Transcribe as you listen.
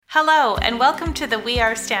Hello, and welcome to the We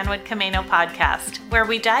Are Stanwood Camano podcast, where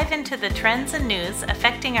we dive into the trends and news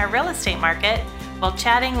affecting our real estate market while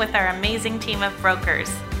chatting with our amazing team of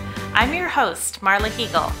brokers. I'm your host, Marla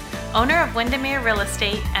Hegel, owner of Windermere Real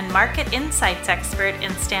Estate and market insights expert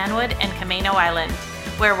in Stanwood and Camano Island,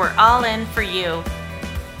 where we're all in for you.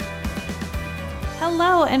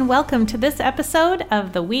 Hello, and welcome to this episode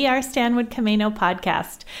of the We Are Stanwood Camano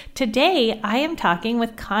podcast. Today, I am talking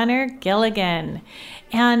with Connor Gilligan.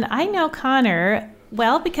 And I know Connor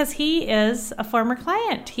well because he is a former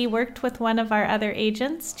client. He worked with one of our other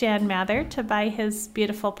agents, Jan Mather, to buy his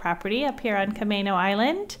beautiful property up here on Camano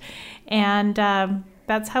Island. And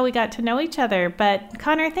that's how we got to know each other. But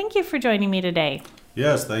Connor, thank you for joining me today.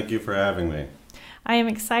 Yes, thank you for having me. I am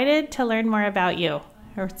excited to learn more about you.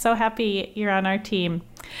 We're so happy you're on our team.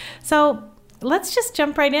 So let's just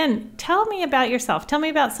jump right in. Tell me about yourself. Tell me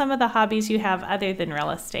about some of the hobbies you have other than real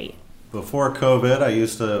estate. Before COVID, I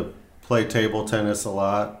used to play table tennis a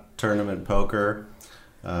lot, tournament poker,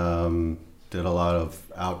 did a lot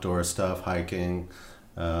of outdoor stuff, hiking.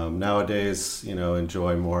 Nowadays,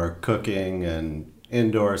 enjoy more cooking and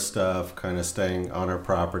indoor stuff, kind of staying on our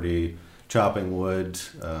property, chopping wood,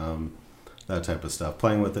 that type of stuff,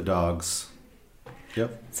 playing with the dogs.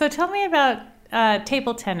 Yep. So tell me about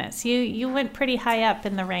table tennis. You went pretty high up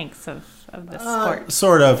in the ranks of the sport.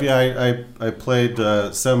 Sort of, yeah. I played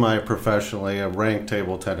semi-professionally, a ranked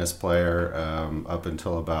table tennis player up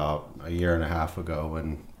until about a year and a half ago.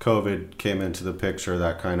 When COVID came into the picture,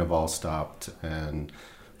 that kind of all stopped, and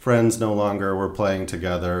friends no longer were playing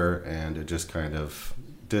together, and it just kind of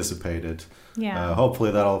dissipated. Yeah.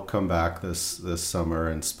 Hopefully that'll come back this summer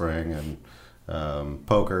and spring, and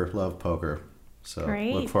poker, love poker. So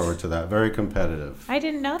Great. Look forward to that. Very competitive. I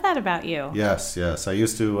didn't know that about you. Yes. I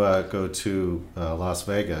used to go to Las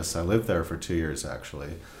Vegas. I lived there for 2 years,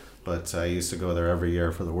 actually. But I used to go there every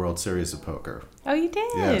year for the World Series of Poker. Oh, you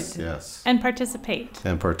did? Yes. And participate?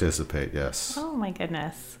 And participate, yes. Oh, my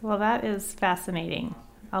goodness. Well, that is fascinating.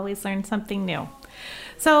 Always learn something new.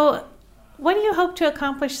 So what do you hope to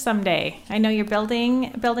accomplish someday? I know you're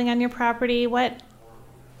building on your property.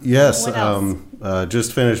 Yes, what else?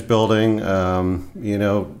 Just finished building. I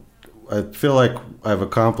feel like I've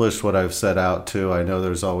accomplished what I've set out to. I know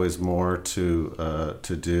there's always more to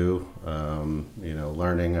do.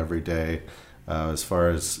 Learning every day. As far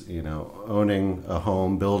as owning a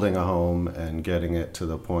home, building a home, and getting it to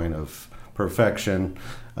the point of perfection.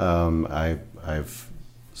 I've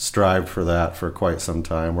strived for that for quite some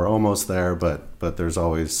time. We're almost there, but there's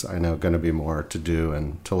always, I know, going to be more to do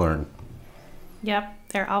and to learn. Yep.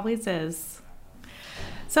 There always is.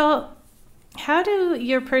 So how do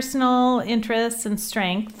your personal interests and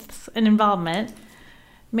strengths and involvement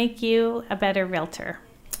make you a better realtor?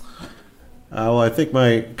 Well, I think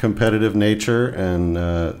my competitive nature and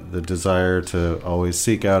the desire to always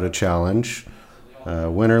seek out a challenge,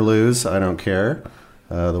 win or lose, I don't care.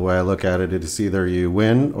 The way I look at it is either you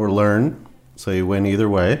win or learn, so you win either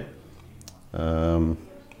way.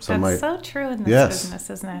 That's so true in this business,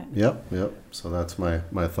 isn't it? Yep. So that's my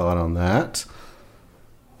thought on that.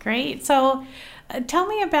 Great. So tell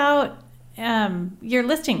me about your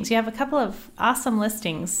listings. You have a couple of awesome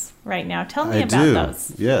listings right now. Tell me about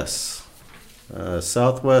those. Yes.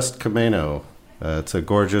 Southwest Camano. It's a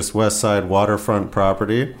gorgeous west side waterfront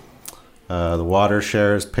property. The water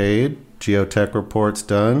share is paid. Geotech report's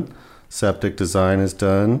done. Septic design is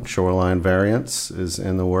done. Shoreline variance is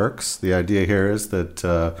in the works. The idea here is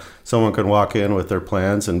that someone can walk in with their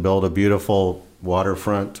plans and build a beautiful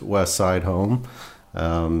waterfront west side home.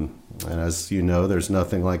 And as you know, there's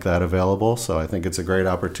nothing like that available. So I think it's a great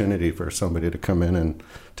opportunity for somebody to come in and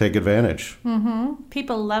take advantage. Mm-hmm.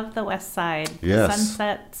 People love the west side. Yes.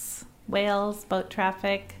 Sunsets, whales, boat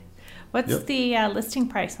traffic. What's the listing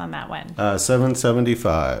price on that one?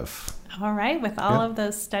 $775. All right, with all of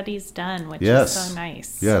those studies done, which is so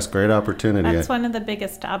nice. Yes, great opportunity. That's one of the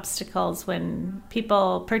biggest obstacles when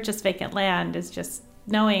people purchase vacant land is just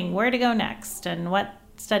knowing where to go next and what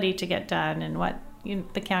study to get done and what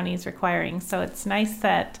the county is requiring. So it's nice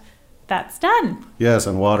that that's done. Yes,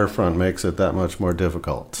 and waterfront makes it that much more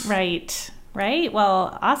difficult. Right.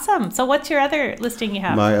 Well, awesome. So what's your other listing you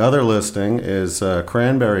have? My other listing is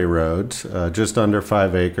Cranberry Road, just under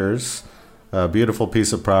 5 acres. A beautiful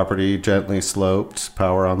piece of property, gently sloped,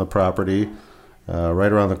 power on the property,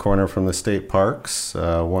 right around the corner from the state parks,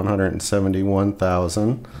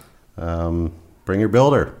 $171,000. Bring your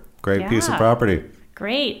builder. Great piece of property.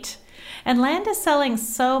 Great. And land is selling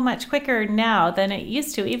so much quicker now than it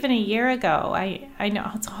used to, even a year ago. I know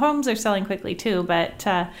homes are selling quickly too, but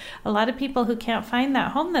a lot of people who can't find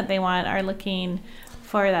that home that they want are looking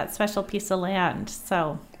for that special piece of land.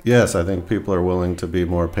 So Yes, I think people are willing to be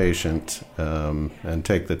more patient and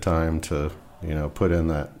take the time to, put in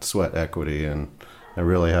that sweat equity and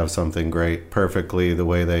really have something great perfectly the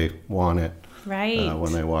way they want it Right.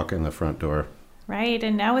 when they walk in the front door. Right.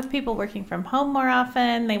 And now with people working from home more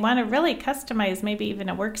often, they want to really customize maybe even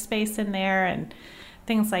a workspace in there and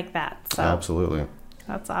things like that. So Absolutely.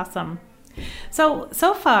 that's awesome. So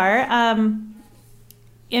far,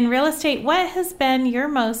 in real estate, what has been your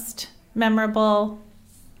most memorable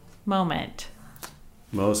moment?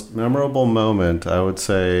 Most memorable moment, I would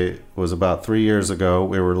say, was about 3 years ago.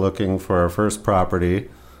 We were looking for our first property.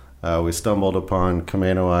 We stumbled upon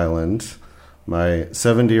Camano Island. My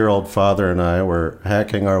 70-year-old father and I were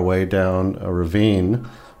hacking our way down a ravine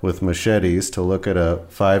with machetes to look at a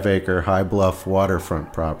 5-acre high bluff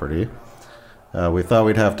waterfront property. We thought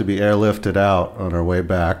we'd have to be airlifted out on our way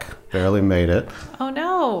back. Barely made it. Oh,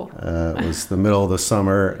 no. It was the middle of the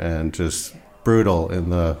summer and just brutal in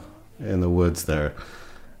the woods there.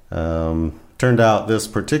 Turned out this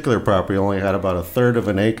particular property only had about a third of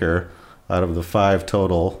an acre out of the 5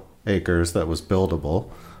 total acres that was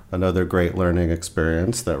buildable. Another great learning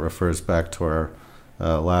experience that refers back to our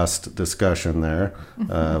last discussion there.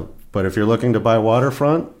 But if you're looking to buy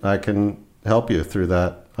waterfront, I can help you through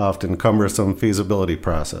that often cumbersome feasibility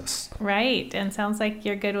process. Right. And sounds like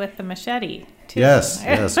you're good with the machete, too. Yes,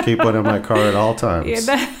 keep one in my car at all times.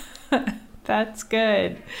 Yeah, that's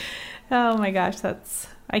good. Oh my gosh,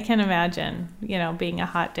 I can imagine, being a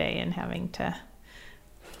hot day and having to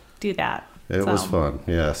do that. It was fun,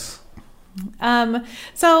 yes.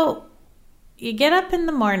 So you get up in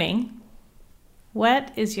the morning.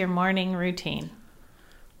 What is your morning routine?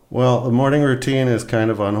 Well, the morning routine is kind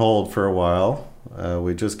of on hold for a while.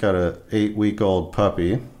 We just got a 8-week-old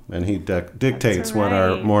puppy, and he dictates when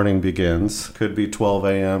our morning begins. Could be 12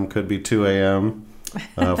 a.m., could be 2 a.m.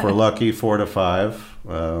 If we're lucky, 4 to 5.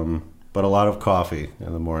 But a lot of coffee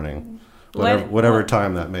in the morning, whatever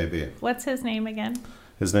time that may be. What's his name again?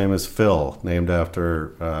 His name is Phil, named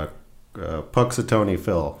after Puxatony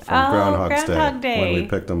Phil from Groundhog's Day when we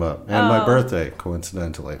picked him up. And my birthday,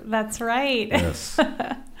 coincidentally. That's right. Yes.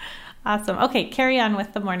 Awesome. Okay, carry on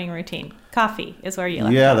with the morning routine. Coffee is where you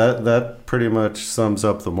left off. That pretty much sums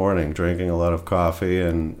up the morning. Drinking a lot of coffee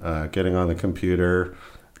and getting on the computer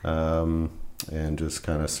and just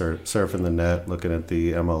kind of surfing the net, looking at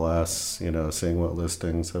the MLS, seeing what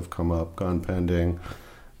listings have come up, gone pending,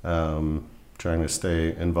 trying to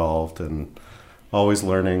stay involved and always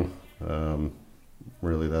learning.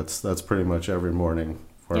 Really, that's pretty much every morning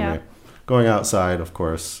for me. Going outside, of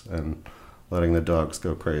course, and letting the dogs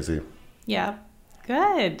go crazy. Yeah.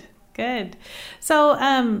 Good. So,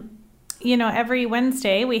 every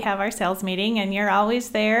Wednesday we have our sales meeting, and you're always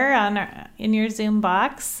there in your Zoom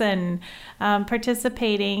box and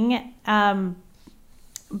participating.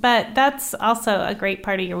 But that's also a great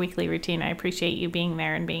part of your weekly routine. I appreciate you being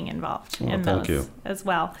there and being involved in those as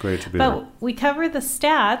well. Great to be here. But we cover the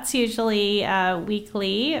stats usually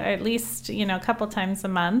weekly, or at least a couple times a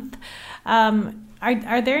month.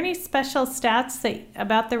 Are there any special stats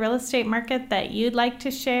about the real estate market that you'd like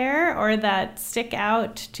to share or that stick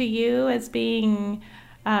out to you as being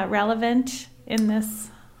relevant in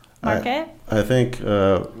this market? I think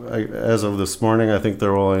as of this morning, I think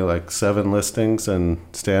there were only like 7 listings in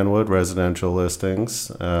Stanwood, residential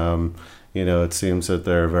listings. It seems that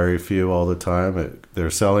there are very few all the time. They're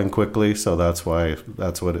selling quickly, so that's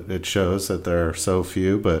what it shows, that there are so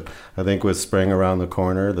few. But I think with spring around the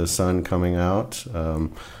corner, the sun coming out, a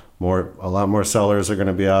lot more sellers are going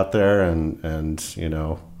to be out there, and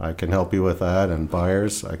I can help you with that. And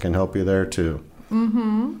buyers, I can help you there too.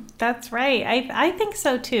 Mm-hmm. That's right. I think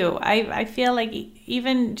so too. I feel like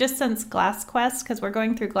even just since GlassQuest, because we're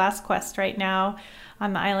going through GlassQuest right now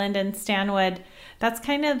on the island in Stanwood, that's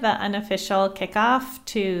kind of the unofficial kickoff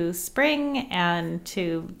to spring and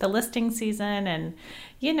to the listing season. And,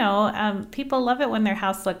 people love it when their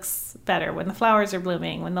house looks better, when the flowers are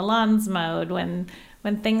blooming, when the lawn's mowed, when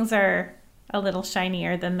things are a little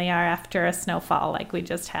shinier than they are after a snowfall like we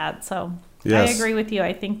just had. So yes. I agree with you.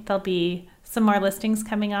 I think there'll be some more listings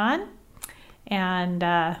coming on,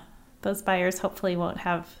 and those buyers hopefully won't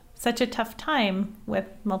have such a tough time with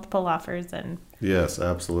multiple offers and yes,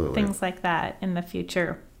 absolutely, things like that in the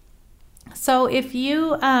future. So if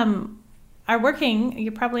you are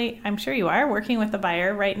working, I'm sure you are working with a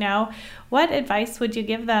buyer right now, what advice would you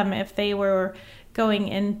give them if they were going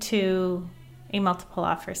into a multiple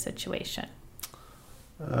offer situation?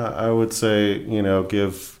 I would say,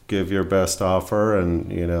 give your best offer, and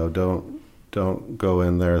don't go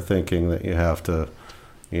in there thinking that you have to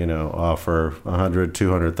offer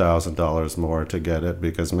 $100,000-$200,000 more to get it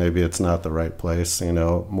because maybe it's not the right place.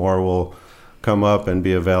 More will come up and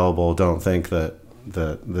be available. Don't think that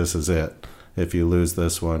this is it. If you lose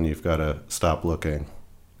this one, you've got to stop looking.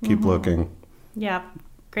 Keep looking. Yeah,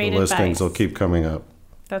 great The advice. listings will keep coming up.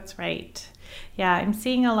 That's right. Yeah, I'm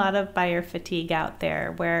seeing a lot of buyer fatigue out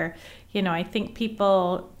there where, I think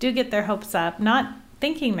people do get their hopes up, not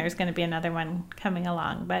thinking there's going to be another one coming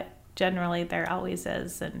along, but generally there always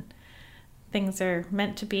is, and things are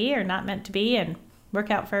meant to be or not meant to be and work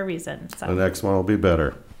out for a reason. So The next one will be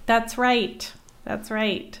better. That's right. That's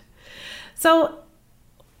right. So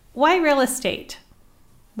why real estate?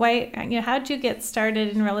 Why, how'd you get started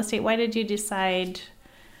in real estate? Why did you decide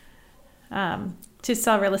to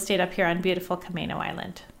sell real estate up here on beautiful Camano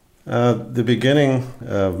Island? The beginning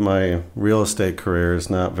of my real estate career is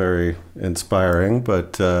not very inspiring,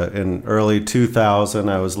 but in early 2000,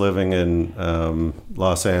 I was living in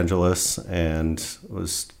Los Angeles and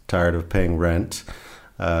was tired of paying rent.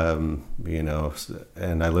 And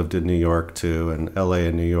I lived in New York too, and LA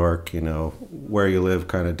and New York, where you live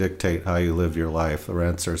kind of dictate how you live your life. The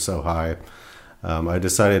rents are so high. I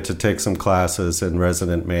decided to take some classes in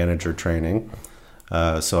resident manager training.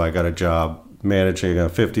 So I got a job managing a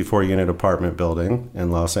 54-unit apartment building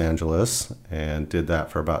in Los Angeles and did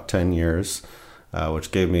that for about 10 years,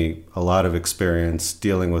 which gave me a lot of experience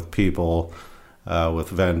dealing with people, with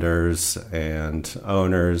vendors and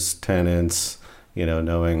owners, tenants,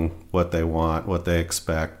 knowing what they want, what they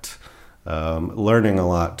expect, learning a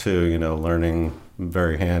lot too, learning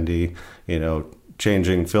very handy,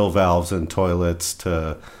 changing fill valves in toilets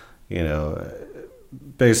to,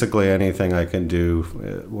 basically anything I can do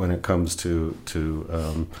when it comes to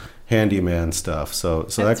handyman stuff. So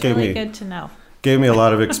that gave really me good to know. Gave me a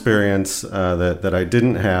lot of experience that I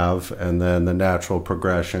didn't have, and then the natural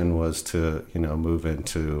progression was to move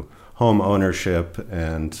into home ownership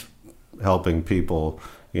and helping people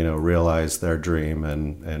realize their dream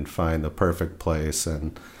and find the perfect place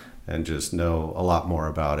and just know a lot more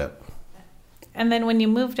about it. And then when you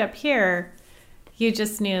moved up here, you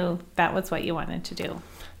just knew that was what you wanted to do.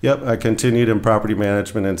 Yep, I continued in property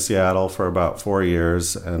management in Seattle for about 4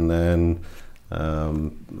 years, and then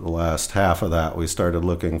the last half of that we started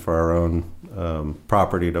looking for our own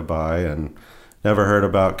property to buy, and never heard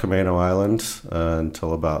about Camano Island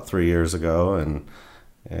until about 3 years ago,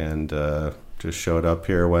 and just showed up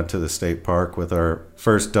here, went to the state park with our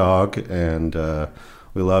first dog, and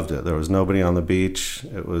we loved it. There was nobody on the beach.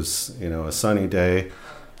 It was a sunny day.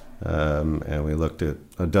 And we looked at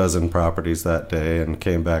a dozen properties that day and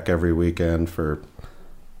came back every weekend for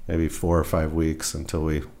maybe 4 or 5 weeks until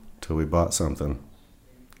we bought something.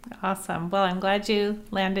 Awesome. Well, I'm glad you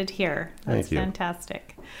landed here. That's Thank you.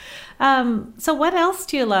 Fantastic. So what else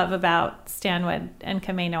do you love about Stanwood and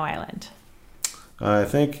Camano Island? I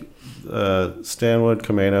think Stanwood,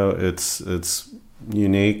 Camano, it's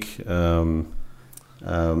unique. I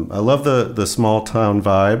love the small town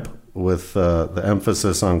vibe with the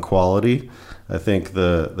emphasis on quality. I think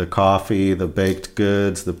the coffee, the baked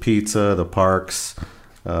goods, the pizza, the parks,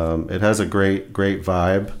 it has a great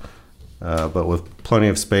vibe, but with plenty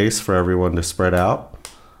of space for everyone to spread out.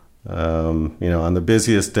 On the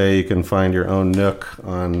busiest day, you can find your own nook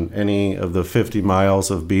on any of the 50 miles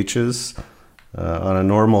of beaches. On a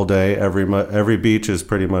normal day, every beach is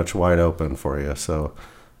pretty much wide open for you. So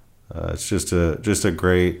it's just a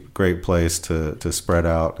great place to spread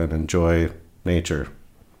out and enjoy nature.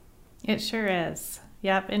 It sure is.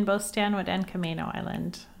 Yep, in both Stanwood and Camano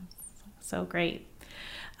Island. So great.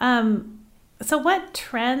 So what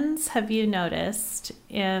trends have you noticed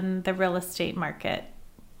in the real estate market?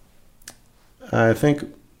 I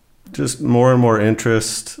think just more and more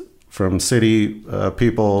interest from city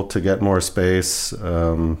people to get more space.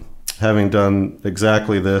 Having done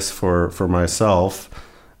exactly this for myself,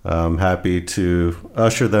 I'm happy to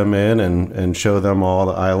usher them in and show them all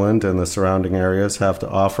the island and the surrounding areas have to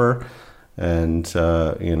offer. And,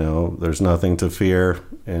 there's nothing to fear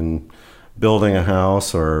in building a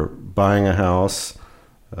house or buying a house.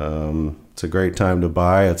 It's a great time to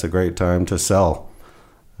buy. It's a great time to sell.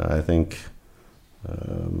 I think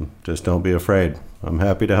just don't be afraid. I'm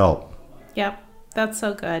happy to help. Yep, that's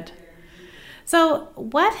so good. So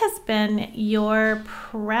what has been your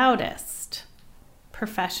proudest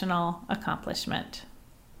professional accomplishment?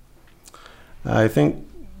 I think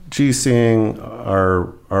GCing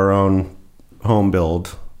our own home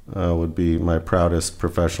build would be my proudest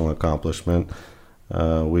professional accomplishment.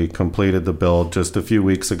 We completed the build just a few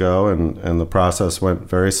weeks ago, and the process went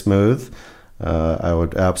very smooth. I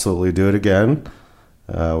would absolutely do it again.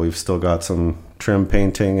 We've still got some trim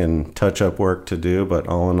painting and touch-up work to do, but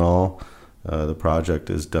all in all, the project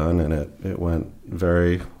is done, and it went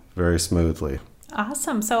very, very smoothly.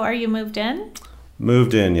 Awesome. So are you moved in?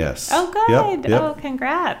 Moved in, yes. Oh, good. Yep. Oh,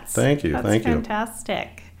 congrats. Thank you. That's Thank you.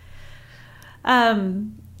 fantastic.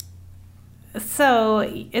 So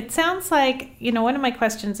it sounds like, one of my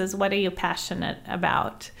questions is, what are you passionate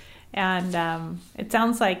about? And it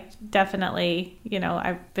sounds like definitely,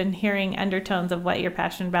 I've been hearing undertones of what you're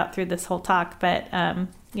passionate about through this whole talk, but,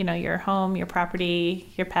 your home, your property,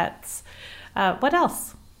 your pets. What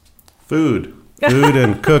else? Food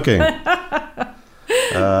and cooking.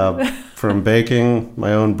 From baking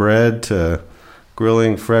my own bread to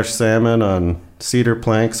grilling fresh salmon on cedar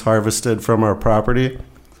planks harvested from our property.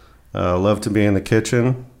 Love to be in the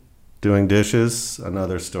kitchen, doing dishes,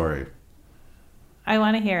 another story. I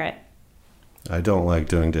want to hear it. I don't like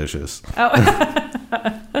doing dishes. Oh.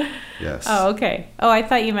 Yes. Oh, okay. Oh, I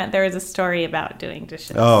thought you meant there was a story about doing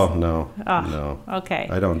dishes. Oh, no. Oh, no. Okay.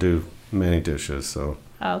 I don't do many dishes, so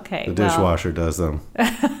Okay. the dishwasher does them.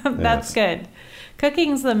 That's Yes. good.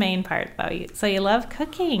 Cooking's the main part, though. So you love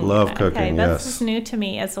cooking. Love cooking, Okay, yes. this is new to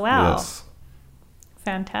me as well. Yes.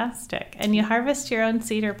 Fantastic. And you harvest your own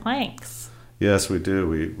cedar planks. Yes, we do.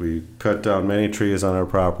 We cut down many trees on our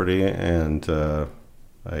property, and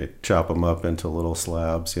I chop them up into little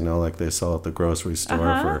slabs, like they sell at the grocery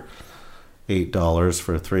store for $8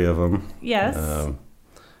 for 3 of them. Yes.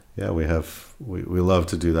 Yeah, we love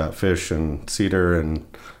to do that. Fish and cedar and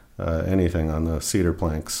anything on the cedar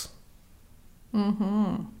planks.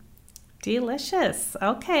 Mm-hmm. Delicious.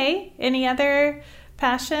 Okay. Any other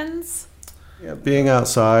passions? Yeah, being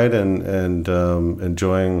outside and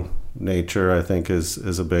enjoying nature, I think,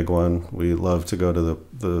 is a big one. We love to go to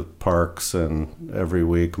the parks, and every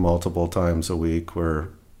week, multiple times a week, we're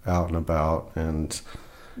out and about. And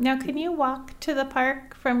Now, can you walk to the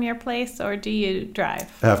park from your place, or do you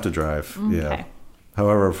drive? have to drive. Okay. Yeah.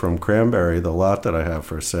 However, from Cranberry, the lot that I have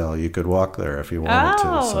for sale, you could walk there if you wanted to.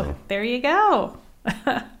 Oh, So. there you go.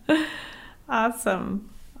 Awesome.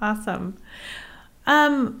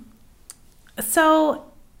 So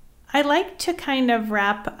I like to kind of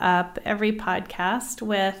wrap up every podcast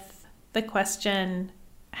with the question,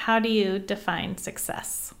 how do you define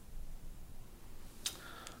success?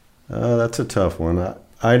 That's a tough one.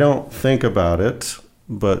 I don't think about it,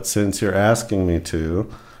 but since you're asking me to,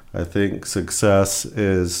 I think success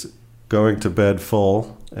is going to bed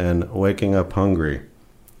full and waking up hungry.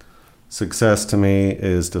 Success to me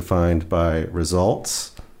is defined by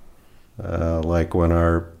results, like when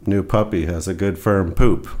our new puppy has a good firm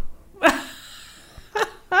poop.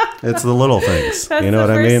 It's the little things. That's you know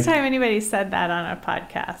what I mean? the first time anybody said that on a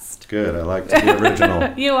podcast. Good. I like to be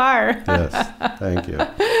original. You are. Yes. Thank you.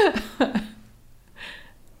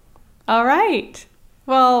 All right.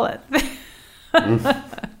 Well,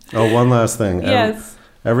 Oh, one last thing. yes.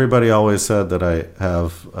 Everybody always said that I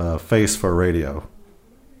have a face for radio.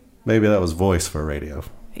 Maybe that was voice for radio.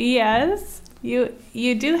 Yes. You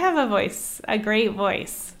do have a voice, a great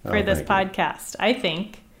voice for Oh, this thank you. podcast, I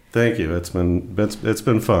think. Thank you. It's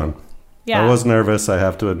been fun. Yeah. I was nervous, I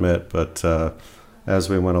have to admit, but as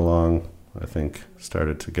we went along, I think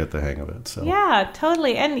started to get the hang of it. So Yeah,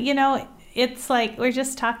 totally. And it's like we're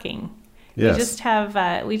just talking. yes.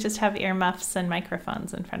 We just have earmuffs and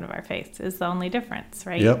microphones in front of our face is the only difference,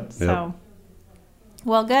 right? Yep, So,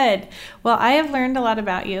 well, good. Well, I have learned a lot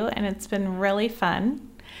about you, and it's been really fun.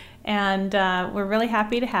 And we're really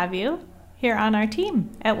happy to have you here on our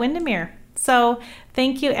team at Windermere. So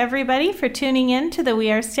thank you, everybody, for tuning in to the We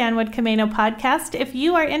Are Stanwood Camano podcast. If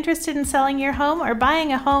you are interested in selling your home or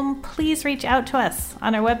buying a home, please reach out to us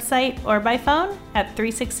on our website or by phone at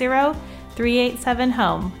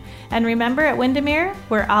 360-387-HOME. And remember, at Windermere,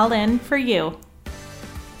 we're all in for you.